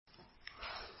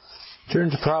Turn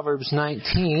to Proverbs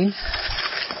 19.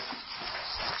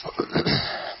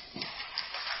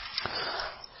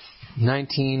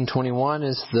 (19:21)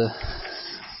 is the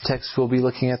text we'll be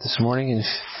looking at this morning. And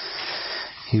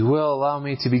if you will allow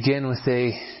me to begin with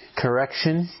a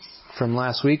correction from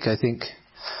last week. I think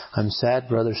I'm sad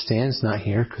Brother Stan's not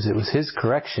here because it was his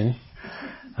correction.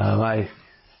 I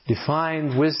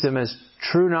defined wisdom as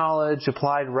true knowledge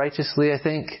applied righteously, I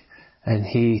think. And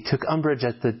he took umbrage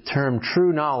at the term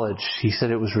true knowledge. He said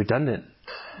it was redundant.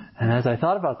 And as I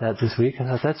thought about that this week, I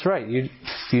thought, that's right. If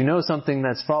you know something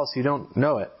that's false, you don't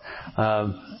know it.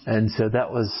 And so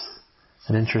that was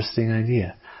an interesting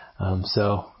idea.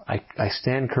 So I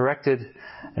stand corrected,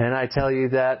 and I tell you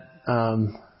that,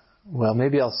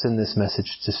 maybe I'll send this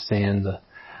message to Stan,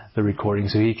 the recording,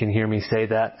 so he can hear me say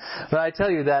that. But I tell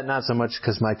you that not so much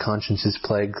because my conscience is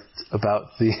plagued about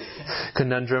the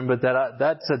conundrum, but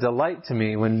that's a delight to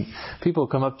me when people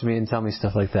come up to me and tell me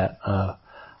stuff like that.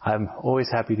 I'm always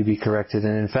happy to be corrected.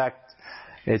 And in fact,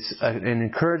 it's an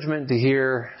encouragement to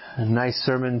hear a nice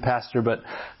sermon, Pastor, but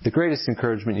the greatest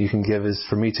encouragement you can give is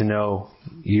for me to know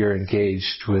you're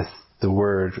engaged with the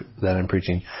word that I'm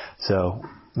preaching. So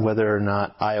whether or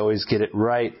not I always get it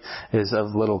right is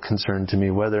of little concern to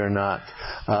me. Whether or not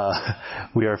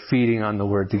we are feeding on the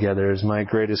word together is my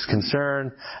greatest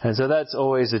concern. And so that's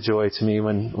always a joy to me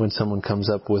when someone comes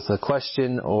up with a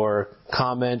question or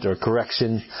comment or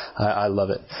correction. I love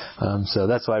it. So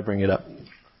that's why I bring it up.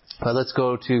 But let's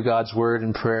go to God's word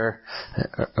and prayer,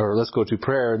 or let's go to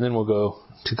prayer and then we'll go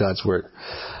to God's word.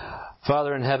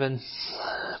 Father in heaven,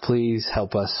 please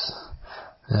help us.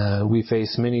 We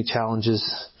face many challenges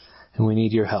and we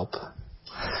need your help.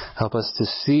 Help us to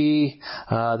see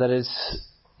that it's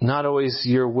not always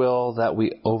your will that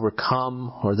we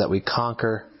overcome or that we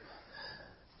conquer,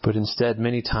 but instead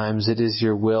many times it is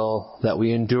your will that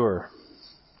we endure.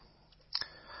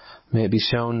 May it be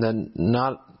shown that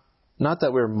not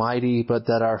that we're mighty, but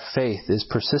that our faith is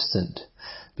persistent,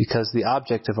 because the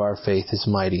object of our faith is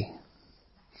mighty.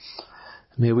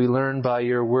 May we learn by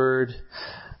your word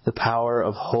the power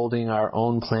of holding our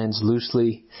own plans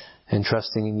loosely and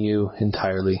trusting in you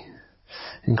entirely.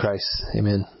 In Christ,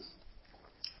 amen.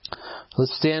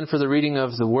 Let's stand for the reading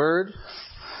of the word.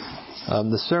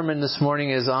 The sermon this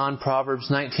morning is on Proverbs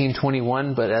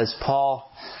 19:21, but as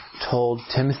Paul told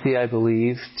Timothy, I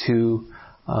believe, to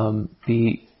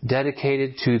be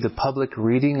dedicated to the public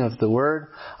reading of the Word,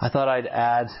 I thought I'd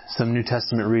add some New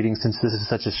Testament reading since this is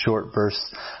such a short verse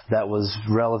that was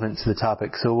relevant to the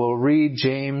topic. So we'll read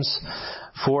James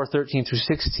 4:13 through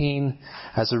 16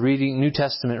 as a reading, New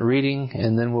Testament reading,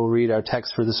 and then we'll read our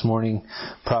text for this morning,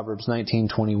 Proverbs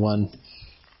 19:21.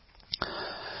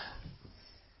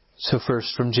 So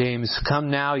first from James,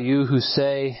 "Come now, you who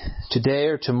say, today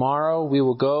or tomorrow we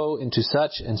will go into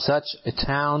such and such a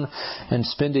town and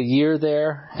spend a year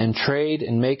there and trade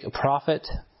and make a profit.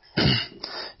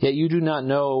 Yet you do not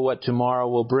know what tomorrow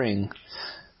will bring.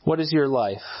 What is your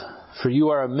life? For you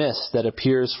are a mist that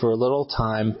appears for a little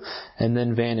time and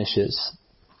then vanishes.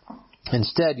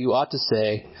 Instead, you ought to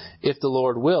say, if the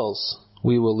Lord wills,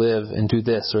 we will live and do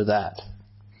this or that.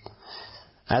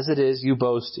 As it is, you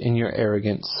boast in your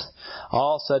arrogance.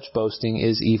 All such boasting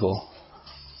is evil."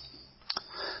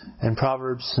 And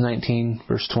Proverbs 19,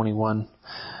 verse 21.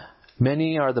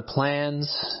 "Many are the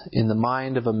plans in the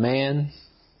mind of a man,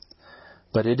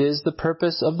 but it is the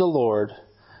purpose of the Lord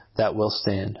that will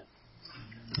stand."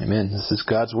 Amen. This is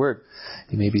God's word.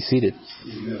 You may be seated.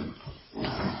 Amen.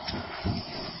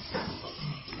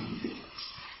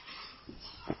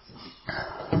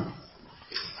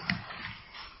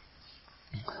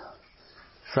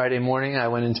 Friday morning, I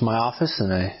went into my office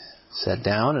and I sat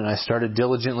down and I started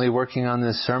diligently working on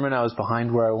this sermon. I was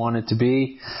behind where I wanted to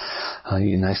be.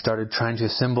 And I started trying to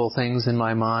assemble things in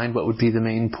my mind. What would be the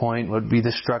main point? What would be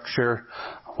the structure?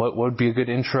 What would be a good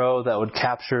intro that would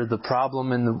capture the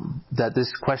problem that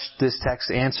this text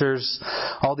answers?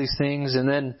 All these things. And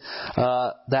then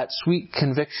that sweet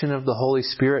conviction of the Holy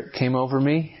Spirit came over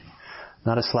me.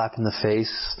 Not a slap in the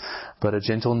face, but a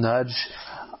gentle nudge.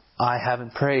 I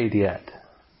haven't prayed yet.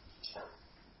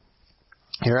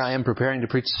 Here I am preparing to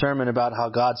preach a sermon about how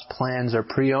God's plans are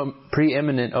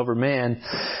preeminent over man,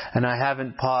 and I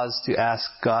haven't paused to ask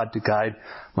God to guide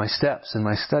my steps in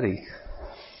my study.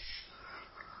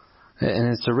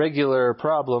 And it's a regular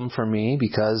problem for me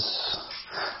because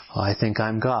I think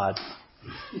I'm God.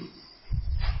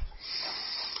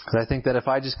 Because I think that if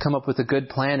I just come up with a good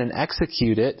plan and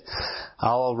execute it,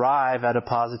 I'll arrive at a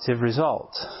positive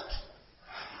result.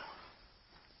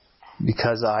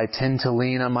 because I tend to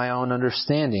lean on my own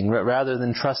understanding rather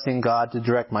than trusting God to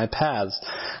direct my paths.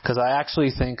 Because I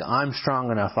actually think I'm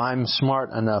strong enough, I'm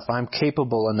smart enough, I'm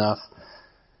capable enough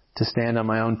to stand on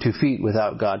my own 2 feet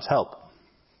without God's help.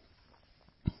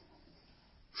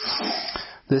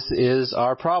 This is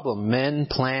our problem. Men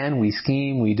plan, we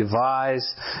scheme, we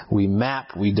devise, we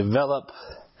map, we develop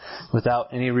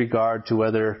without any regard to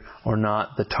whether or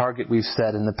not the target we've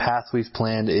set and the path we've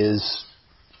planned is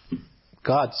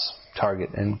God's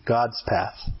target and God's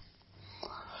path.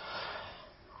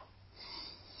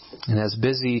 And as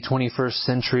busy 21st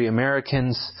century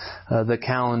Americans, the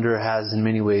calendar has in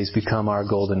many ways become our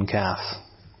golden calf.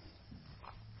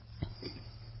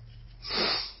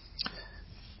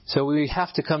 So we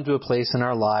have to come to a place in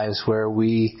our lives where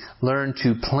we learn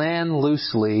to plan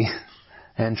loosely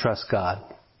and trust God.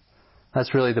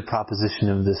 That's really the proposition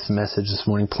of this message this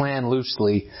morning. Plan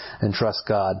loosely and trust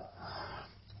God.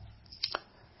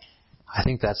 I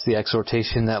think that's the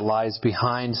exhortation that lies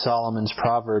behind Solomon's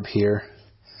proverb here.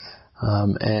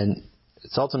 And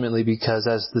it's ultimately because,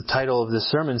 as the title of this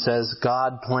sermon says,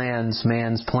 God plans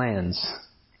man's plans.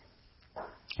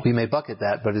 We may bucket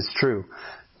that, but it's true.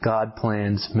 God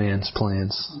plans man's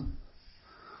plans.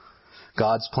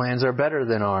 God's plans are better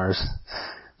than ours.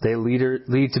 They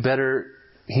lead to better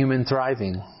human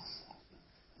thriving.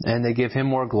 And they give Him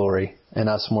more glory and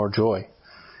us more joy.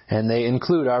 And they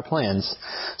include our plans.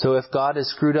 So if God has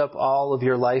screwed up all of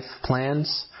your life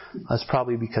plans, that's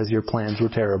probably because your plans were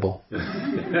terrible.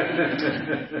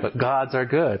 But God's are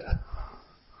good.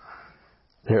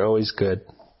 They're always good.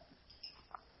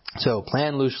 So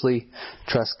plan loosely,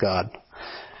 trust God.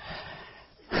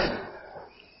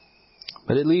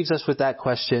 But it leaves us with that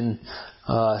question,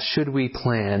 should we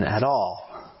plan at all?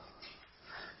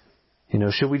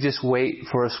 Should we just wait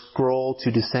for a scroll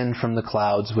to descend from the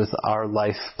clouds with our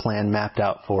life plan mapped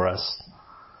out for us?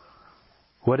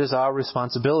 What is our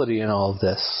responsibility in all of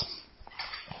this?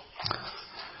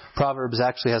 Proverbs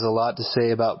actually has a lot to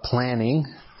say about planning.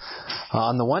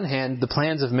 On the one hand, the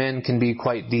plans of men can be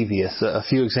quite devious. A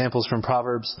few examples from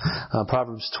Proverbs.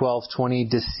 Proverbs 12:20,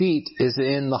 deceit is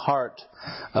in the heart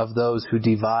of those who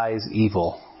devise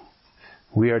evil.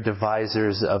 We are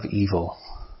devisers of evil.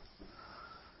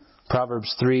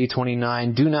 Proverbs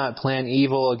 3:29, do not plan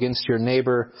evil against your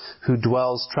neighbor who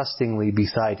dwells trustingly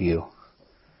beside you.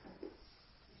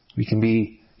 We can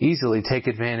easily take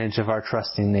advantage of our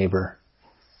trusting neighbor.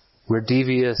 We're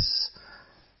devious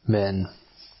men.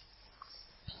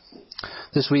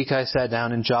 This week I sat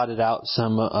down and jotted out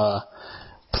some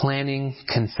planning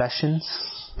confessions.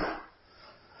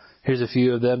 Here's a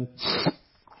few of them.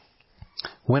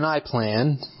 When I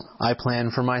plan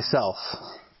for myself.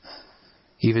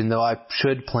 Even though I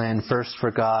should plan first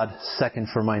for God, second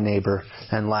for my neighbor,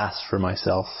 and last for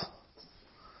myself.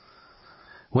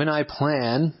 When I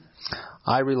plan,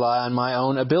 I rely on my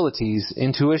own abilities,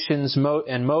 intuitions,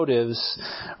 and motives,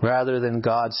 rather than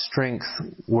God's strength,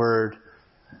 word,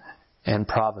 and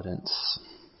providence.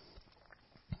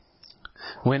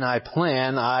 When I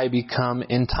plan, I become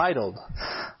entitled.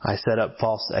 I set up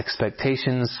false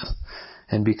expectations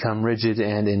and become rigid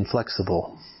and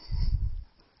inflexible.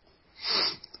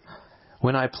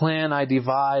 When I plan, I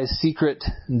devise secret,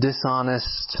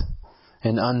 dishonest,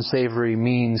 and unsavory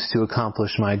means to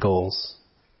accomplish my goals.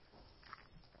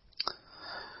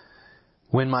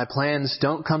 When my plans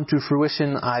don't come to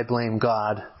fruition, I blame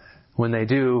God. When they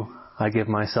do, I give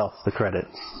myself the credit.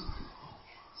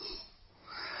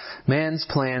 Man's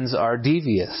plans are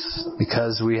devious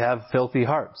because we have filthy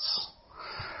hearts.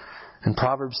 And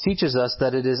Proverbs teaches us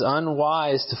that it is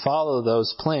unwise to follow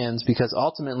those plans because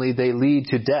ultimately they lead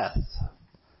to death.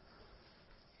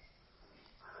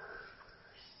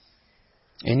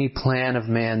 Any plan of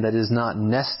man that is not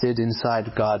nested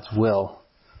inside God's will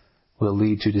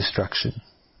lead to destruction.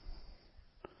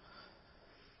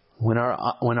 When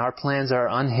our plans are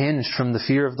unhinged from the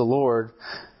fear of the Lord,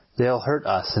 they'll hurt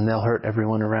us and they'll hurt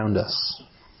everyone around us.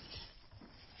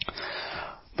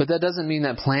 But that doesn't mean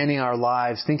that planning our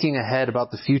lives, thinking ahead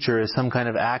about the future is some kind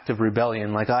of act of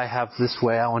rebellion, like I have this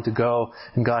way I want to go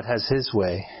and God has His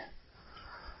way.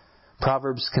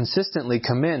 Proverbs consistently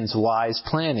commends wise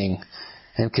planning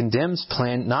and condemns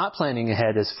not planning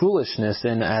ahead as foolishness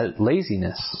and as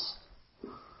laziness.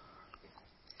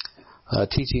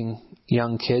 Teaching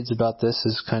young kids about this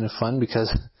is kind of fun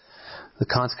because the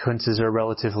consequences are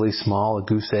relatively small, a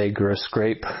goose egg or a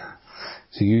scrape.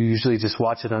 So you usually just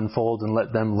watch it unfold and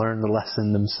let them learn the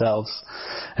lesson themselves.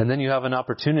 And then you have an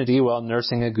opportunity while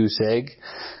nursing a goose egg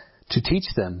to teach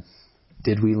them.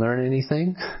 Did we learn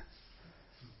anything?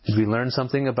 Did we learn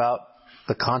something about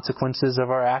the consequences of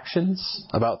our actions?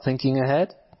 About thinking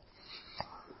ahead?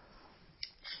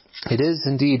 It is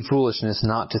indeed foolishness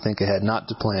not to think ahead, not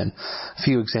to plan. A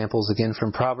few examples again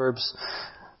from Proverbs.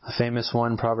 A famous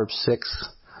one, Proverbs 6.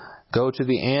 Go to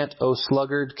the ant, O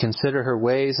sluggard, consider her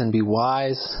ways and be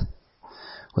wise.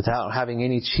 Without having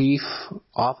any chief,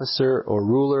 officer, or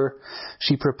ruler,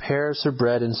 she prepares her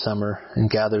bread in summer and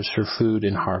gathers her food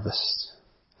in harvest.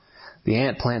 The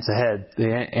ant plants ahead.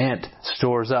 The ant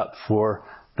stores up for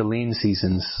the lean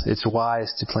seasons. It's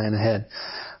wise to plan ahead.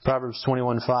 Proverbs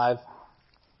 21:5.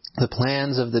 The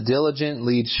plans of the diligent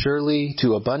lead surely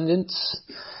to abundance,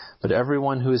 but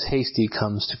everyone who is hasty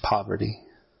comes to poverty.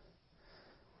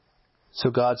 So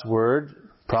God's Word,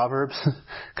 Proverbs,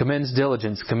 commends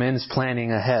diligence, commends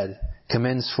planning ahead,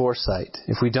 commends foresight.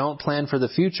 If we don't plan for the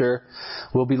future,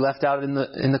 we'll be left out in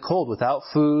the cold, without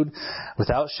food,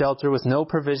 without shelter, with no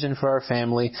provision for our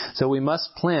family. So we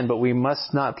must plan, but we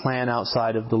must not plan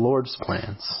outside of the Lord's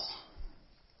plans.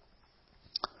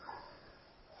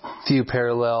 Few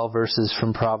parallel verses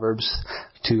from Proverbs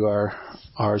to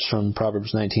ours from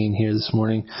Proverbs 19 here this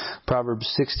morning. Proverbs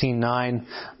 16:9,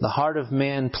 the heart of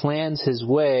man plans his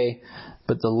way,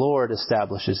 but the Lord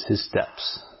establishes his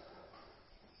steps.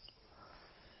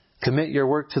 Commit your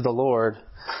work to the Lord,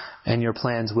 and your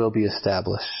plans will be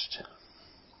established.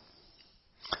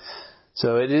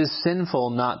 So it is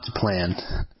sinful not to plan.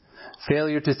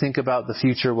 Failure to think about the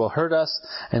future will hurt us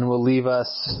and will leave us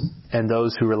and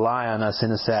those who rely on us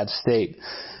in a sad state.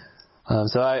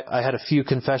 So I had a few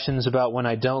confessions about when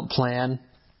I don't plan.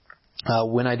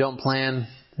 When I don't plan,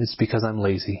 it's because I'm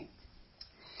lazy.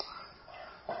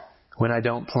 When I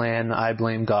don't plan, I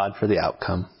blame God for the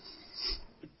outcome.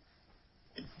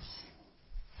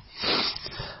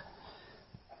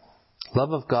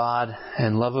 Love of God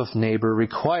and love of neighbor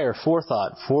require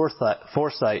foresight,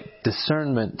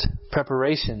 discernment,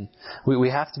 preparation. We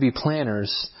have to be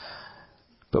planners,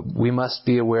 but we must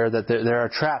be aware that there are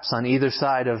traps on either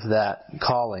side of that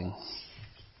calling.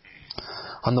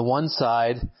 On the one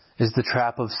side is the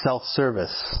trap of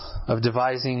self-service, of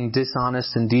devising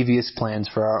dishonest and devious plans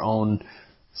for our own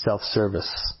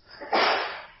self-service.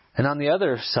 And on the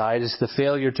other side is the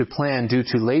failure to plan due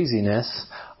to laziness,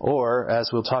 or, as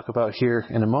we'll talk about here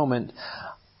in a moment,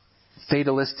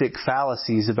 fatalistic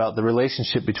fallacies about the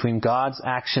relationship between God's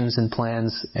actions and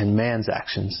plans and man's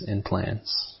actions and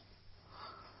plans.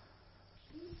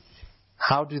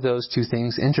 How do those two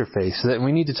things interface?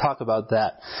 We need to talk about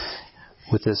that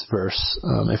with this verse.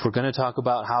 If we're going to talk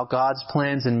about how God's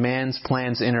plans and man's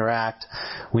plans interact,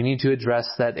 we need to address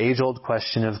that age-old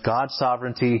question of God's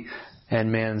sovereignty and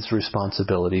man's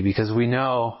responsibility, because we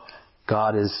know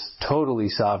God is totally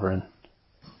sovereign,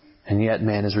 and yet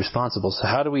man is responsible. So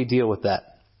how do we deal with that?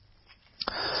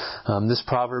 This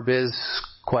proverb is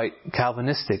quite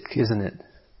Calvinistic, isn't it?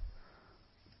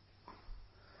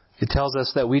 It tells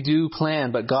us that we do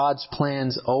plan, but God's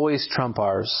plans always trump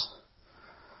ours.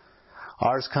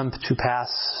 Ours come to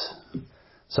pass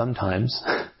sometimes,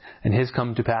 and His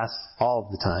come to pass all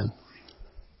of the time.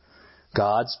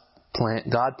 God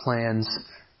plans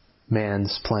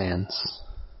man's plans.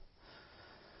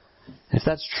 If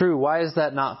that's true, why is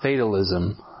that not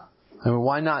fatalism? I mean,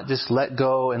 why not just let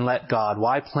go and let God?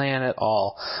 Why plan at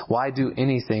all? Why do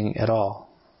anything at all?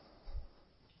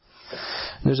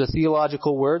 There's a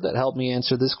theological word that helped me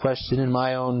answer this question in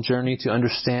my own journey to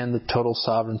understand the total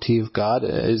sovereignty of God.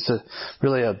 It's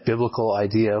really a biblical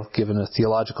idea given a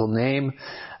theological name,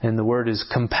 and the word is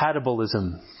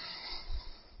compatibilism.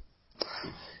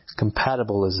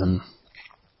 Compatibilism,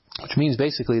 which means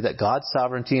basically that God's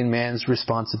sovereignty and man's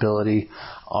responsibility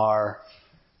are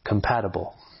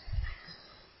compatible.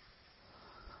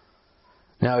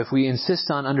 Now, if we insist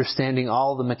on understanding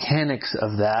all the mechanics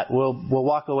of that, we'll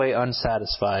walk away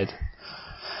unsatisfied.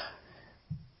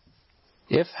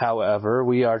 If, however,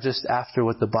 we are just after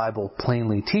what the Bible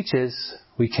plainly teaches,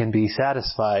 we can be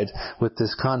satisfied with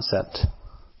this concept.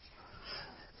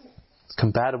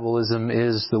 Compatibilism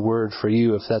is the word for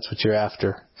you if that's what you're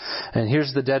after. And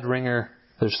here's the dead ringer.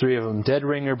 There's 3 of them. Dead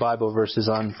ringer Bible verses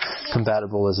on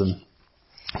compatibilism.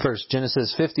 First,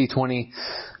 Genesis 50:20,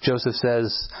 Joseph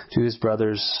says to his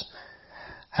brothers,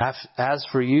 "As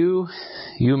for you,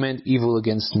 you meant evil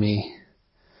against me,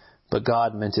 but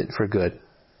God meant it for good."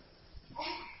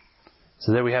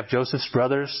 So there we have Joseph's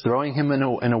brothers throwing him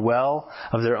in a well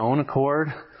of their own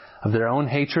accord, of their own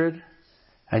hatred,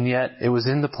 and yet it was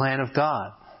in the plan of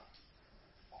God.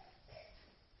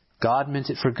 God meant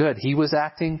it for good. He was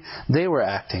acting, they were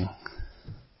acting.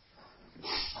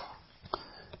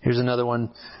 Here's another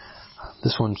one.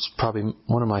 This one's probably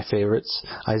one of my favorites.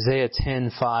 Isaiah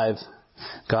 10:5.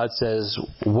 God says,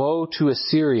 "Woe to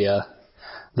Assyria,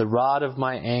 the rod of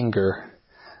my anger,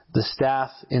 the staff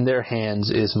in their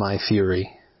hands is my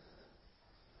fury."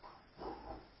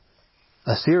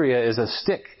 Assyria is a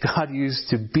stick God used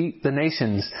to beat the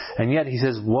nations. And yet he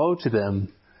says, woe to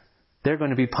them. They're going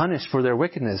to be punished for their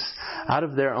wickedness. Out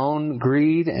of their own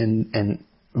greed and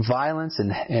violence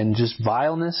and just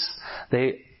vileness,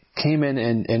 they came in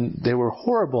and they were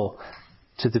horrible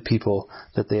to the people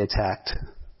that they attacked.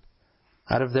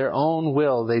 Out of their own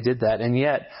will, they did that. And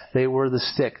yet, they were the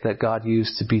stick that God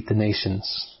used to beat the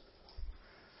nations.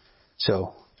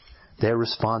 So, they're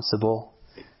responsible,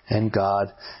 and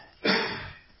God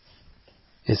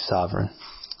is sovereign.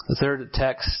 The third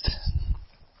text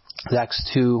is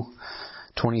Acts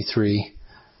 2:23.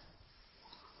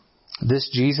 This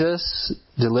Jesus,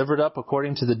 delivered up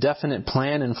according to the definite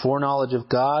plan and foreknowledge of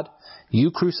God, you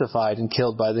crucified and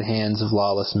killed by the hands of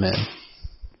lawless men.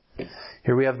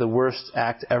 Here we have the worst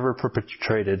act ever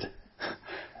perpetrated.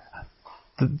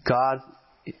 God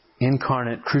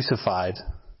incarnate crucified.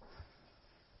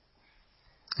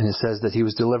 And it says that he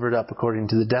was delivered up according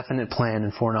to the definite plan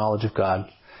and foreknowledge of God.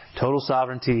 Total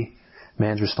sovereignty,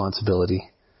 man's responsibility.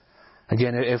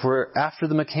 Again, if we're after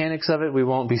the mechanics of it, we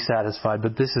won't be satisfied.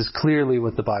 But this is clearly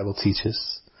what the Bible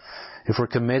teaches. If we're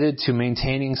committed to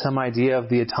maintaining some idea of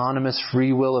the autonomous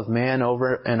free will of man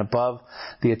over and above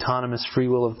the autonomous free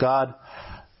will of God,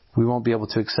 we won't be able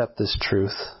to accept this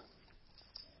truth.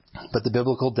 But the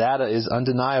biblical data is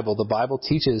undeniable. The Bible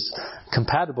teaches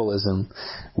compatibilism.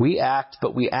 We act,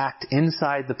 but we act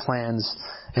inside the plans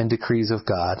and decrees of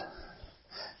God.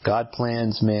 God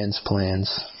plans, man's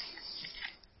plans.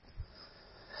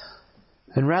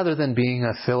 And rather than being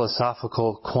a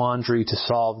philosophical quandary to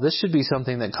solve, this should be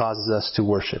something that causes us to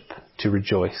worship, to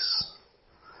rejoice,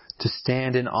 to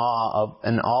stand in awe of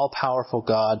an all-powerful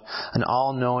God, an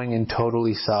all-knowing and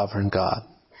totally sovereign God.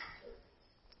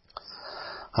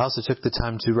 I also took the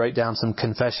time to write down some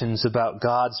confessions about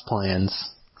God's plans.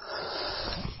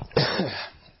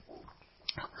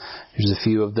 Here's a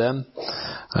few of them.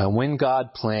 When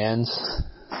God plans,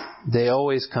 they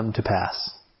always come to pass.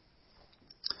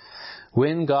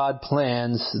 When God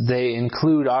plans, they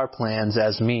include our plans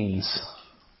as means.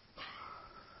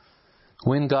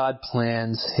 When God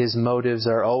plans, His motives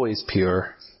are always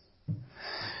pure.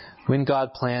 When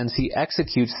God plans, He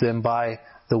executes them by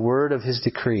the word of His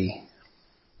decree.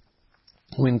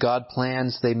 When God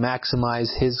plans, they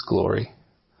maximize His glory.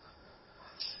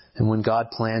 And when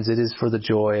God plans, it is for the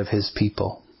joy of His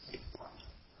people.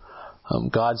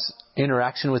 God's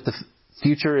interaction with the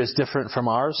future is different from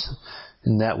ours,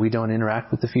 in that we don't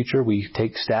interact with the future. We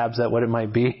take stabs at what it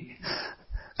might be.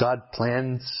 God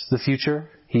plans the future.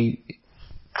 He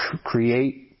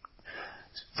create.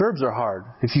 Verbs are hard.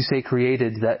 If you say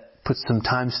created, that puts some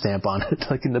timestamp on it.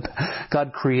 Like in the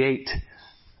God create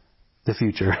the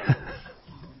future.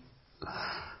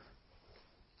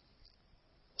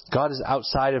 God is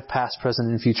outside of past, present,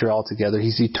 and future altogether.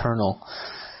 He's eternal.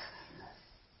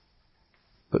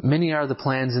 But many are the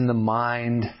plans in the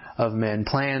mind of men.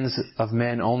 Plans of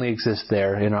men only exist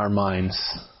there in our minds.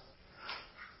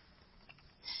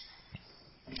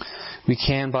 We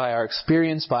can, by our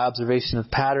experience, by observation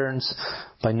of patterns,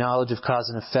 by knowledge of cause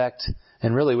and effect,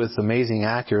 and really with amazing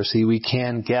accuracy, we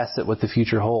can guess at what the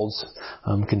future holds.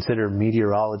 Consider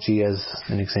meteorology as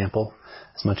an example.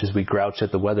 As much as we grouch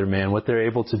at the weatherman, what they're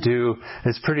able to do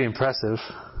is pretty impressive.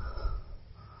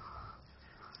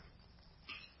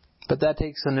 But that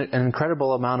takes an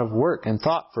incredible amount of work and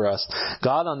thought for us.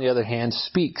 God, on the other hand,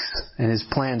 speaks, and His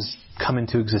plans come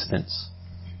into existence.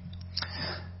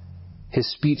 His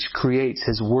speech creates,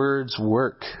 His words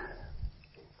work.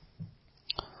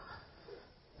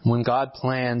 When God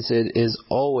plans, it is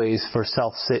always for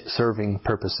self-serving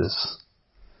purposes.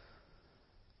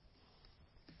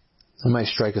 It might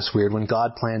strike us weird. When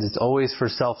God plans, it's always for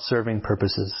self-serving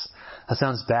purposes. That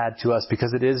sounds bad to us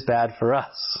because it is bad for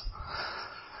us.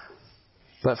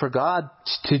 But for God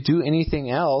to do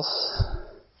anything else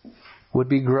would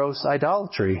be gross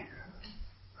idolatry.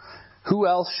 Who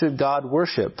else should God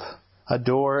worship,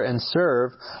 adore, and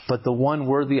serve but the one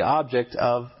worthy object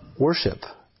of worship,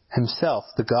 Himself,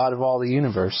 the God of all the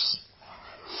universe?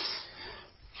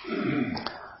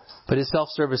 But His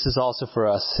self-service is also for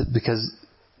us because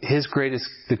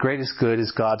the greatest good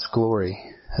is God's glory.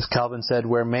 As Calvin said,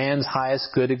 where man's highest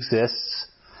good exists,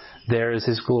 there is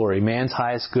His glory. Man's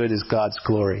highest good is God's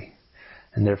glory.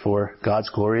 And therefore, God's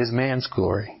glory is man's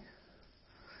glory.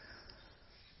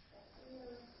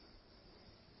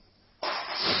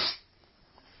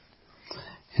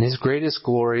 And His greatest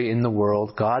glory in the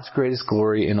world, God's greatest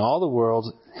glory in all the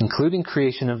world, including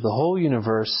creation of the whole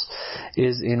universe,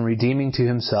 is in redeeming to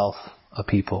Himself a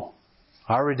people.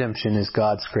 Our redemption is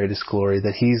God's greatest glory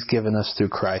that He's given us through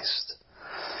Christ.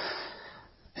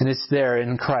 And it's there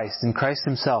in Christ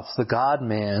Himself, the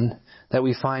God-man, that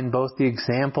we find both the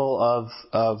example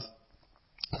of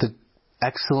the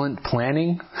excellent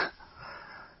planning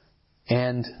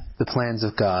and the plans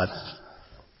of God.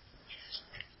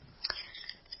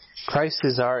 Christ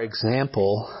is our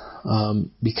example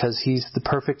because He's the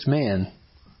perfect man.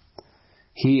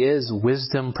 He is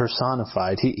wisdom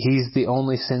personified. He's the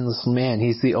only sinless man.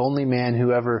 He's the only man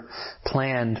who ever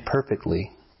planned perfectly.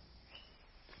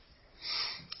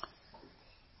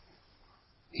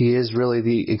 He is really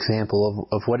the example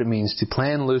of what it means to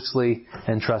plan loosely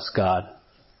and trust God.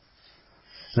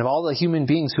 And of all the human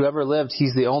beings who ever lived,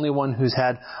 He's the only one who's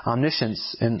had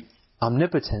omniscience and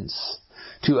omnipotence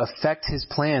to affect His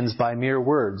plans by mere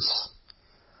words.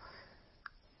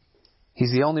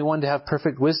 He's the only one to have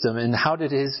perfect wisdom. And how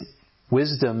did His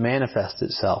wisdom manifest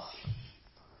itself?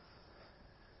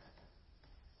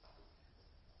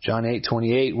 John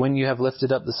 8:28, when you have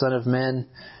lifted up the Son of Man,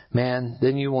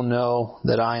 then you will know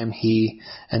that I am He,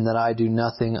 and that I do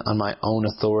nothing on my own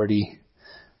authority,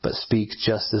 but speak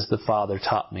just as the Father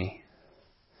taught me.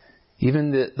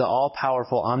 Even the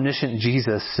all-powerful, omniscient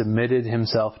Jesus submitted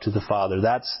Himself to the Father.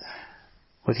 That's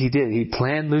what He did. He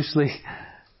planned loosely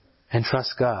and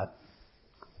trust God.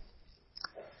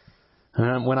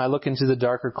 And when I look into the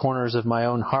darker corners of my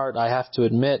own heart, I have to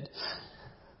admit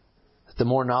that the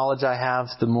more knowledge I have,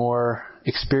 the more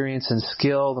experience and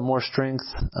skill, the more strength,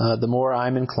 the more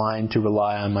I'm inclined to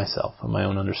rely on myself, on my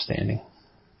own understanding.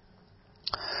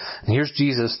 And here's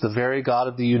Jesus, the very God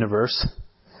of the universe,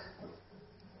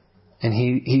 and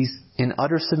He's in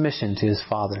utter submission to His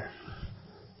Father.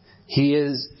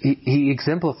 He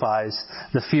exemplifies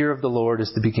the fear of the Lord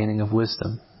as the beginning of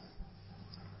wisdom.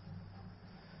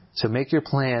 So make your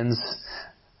plans,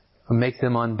 make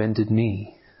them on bended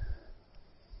knee.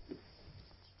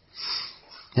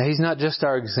 Now, He's not just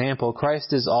our example.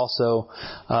 Christ is also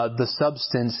the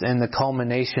substance and the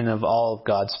culmination of all of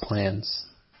God's plans.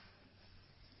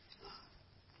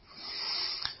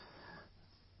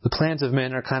 The plans of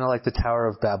men are kind of like the Tower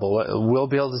of Babel. We'll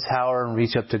build a tower and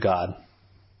reach up to God.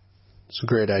 It's a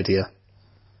great idea.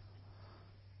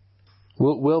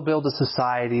 We'll build a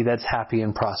society that's happy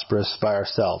and prosperous by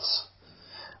ourselves.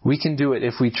 We can do it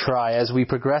if we try. As we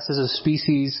progress as a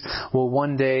species, we'll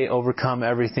one day overcome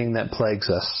everything that plagues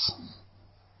us.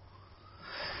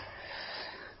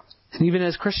 And even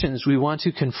as Christians, we want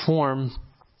to conform,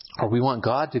 or we want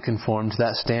God to conform to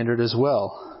that standard as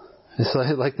well. It's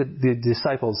like the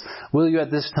disciples. Will you at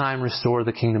this time restore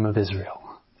the kingdom of Israel?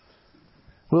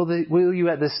 Will you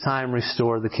at this time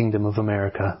restore the kingdom of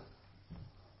America?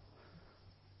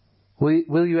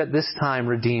 Will you at this time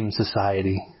redeem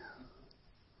society?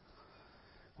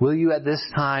 Will you at this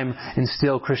time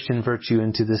instill Christian virtue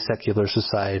into this secular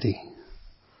society?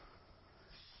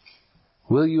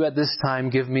 Will you at this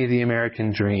time give me the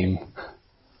American dream?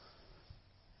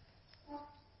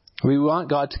 We want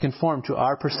God to conform to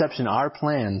our perception, our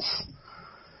plans.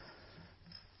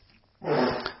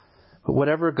 But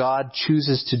whatever God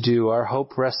chooses to do, our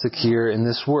hope rests secure in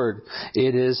this word.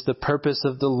 It is the purpose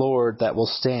of the Lord that will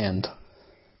stand.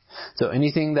 So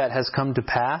anything that has come to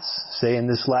pass, say in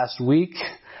this last week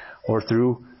or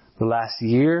through the last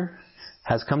year,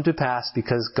 has come to pass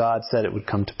because God said it would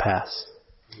come to pass.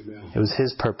 Amen. It was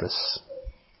His purpose.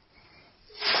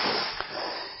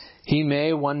 He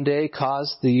may one day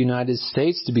cause the United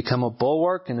States to become a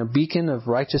bulwark and a beacon of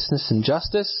righteousness and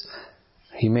justice.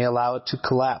 He may allow it to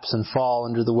collapse and fall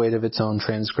under the weight of its own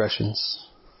transgressions.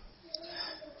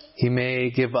 He may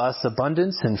give us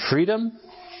abundance and freedom,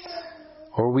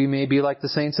 or we may be like the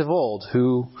saints of old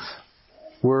who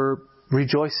were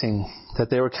rejoicing that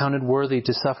they were counted worthy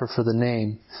to suffer for the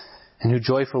name and who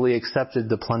joyfully accepted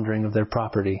the plundering of their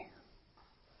property.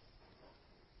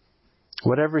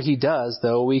 Whatever He does,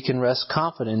 though, we can rest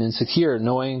confident and secure,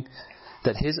 knowing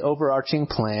that His overarching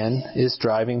plan is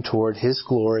driving toward His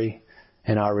glory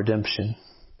and our redemption.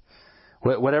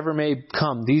 Whatever may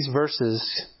come, these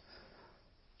verses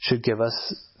should give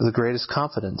us the greatest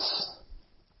confidence.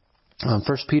 1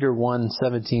 Peter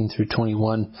 1:17 through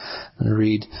 21, I'm going to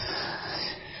read.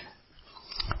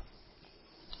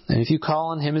 And if you call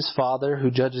on Him as Father,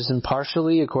 who judges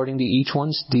impartially according to each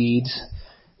one's deeds,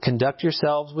 conduct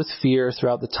yourselves with fear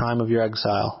throughout the time of your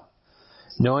exile,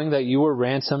 knowing that you were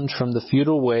ransomed from the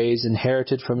futile ways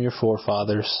inherited from your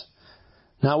forefathers,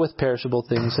 not with perishable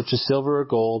things such as silver or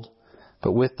gold,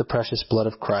 but with the precious blood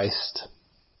of Christ,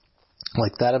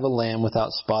 like that of a lamb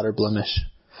without spot or blemish.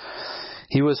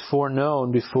 He was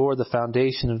foreknown before the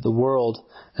foundation of the world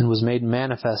and was made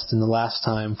manifest in the last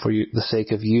time for the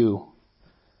sake of you,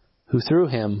 who through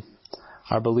Him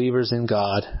are believers in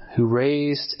God, who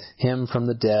raised Him from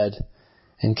the dead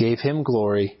and gave him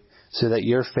glory, so that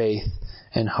your faith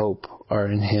and hope are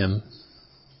in him.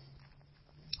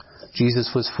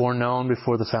 Jesus was foreknown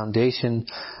before the foundation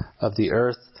of the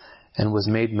earth and was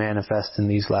made manifest in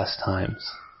these last times.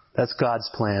 That's God's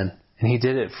plan. And he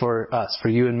did it for us, for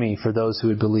you and me, for those who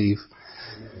would believe.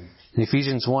 In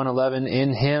Ephesians 1:11,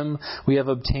 in him we have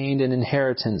obtained an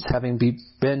inheritance, having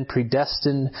been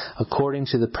predestined according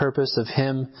to the purpose of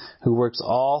him who works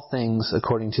all things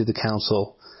according to the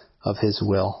counsel of his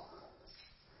will.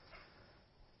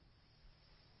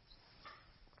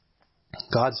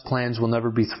 God's plans will never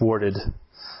be thwarted.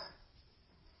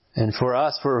 And for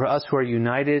us who are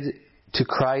united to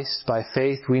Christ by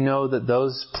faith, we know that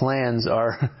those plans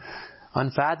are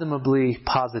unfathomably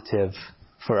positive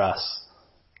for us.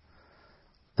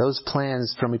 Those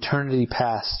plans from eternity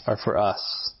past are for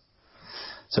us.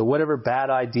 So whatever bad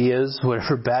ideas,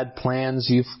 whatever bad plans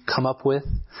you've come up with,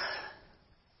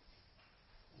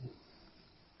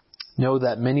 know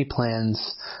that many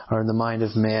plans are in the mind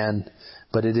of man,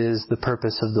 but it is the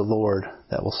purpose of the Lord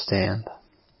that will stand.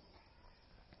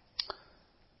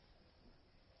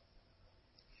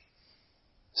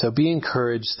 So be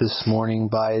encouraged this morning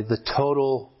by the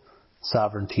total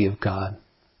sovereignty of God.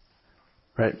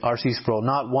 Right? R.C. Sproul,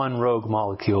 not one rogue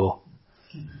molecule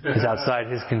is outside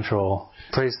his control.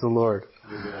 Praise the Lord.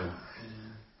 Amen.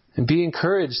 And be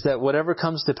encouraged that whatever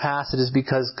comes to pass, it is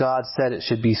because God said it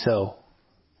should be so.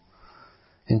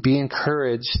 And be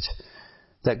encouraged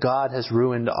that God has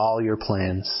ruined all your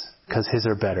plans because his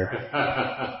are better.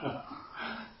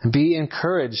 And be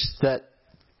encouraged that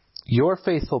your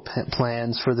faithful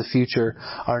plans for the future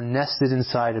are nested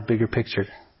inside a bigger picture.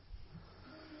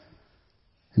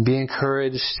 And be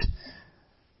encouraged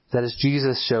that as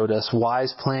Jesus showed us,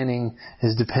 wise planning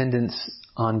is dependence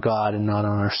on God and not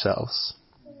on ourselves.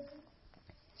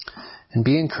 And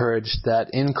be encouraged that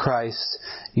in Christ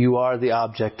you are the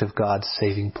object of God's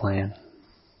saving plan.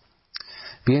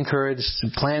 Be encouraged to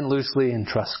plan loosely and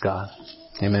trust God.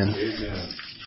 Amen. Amen.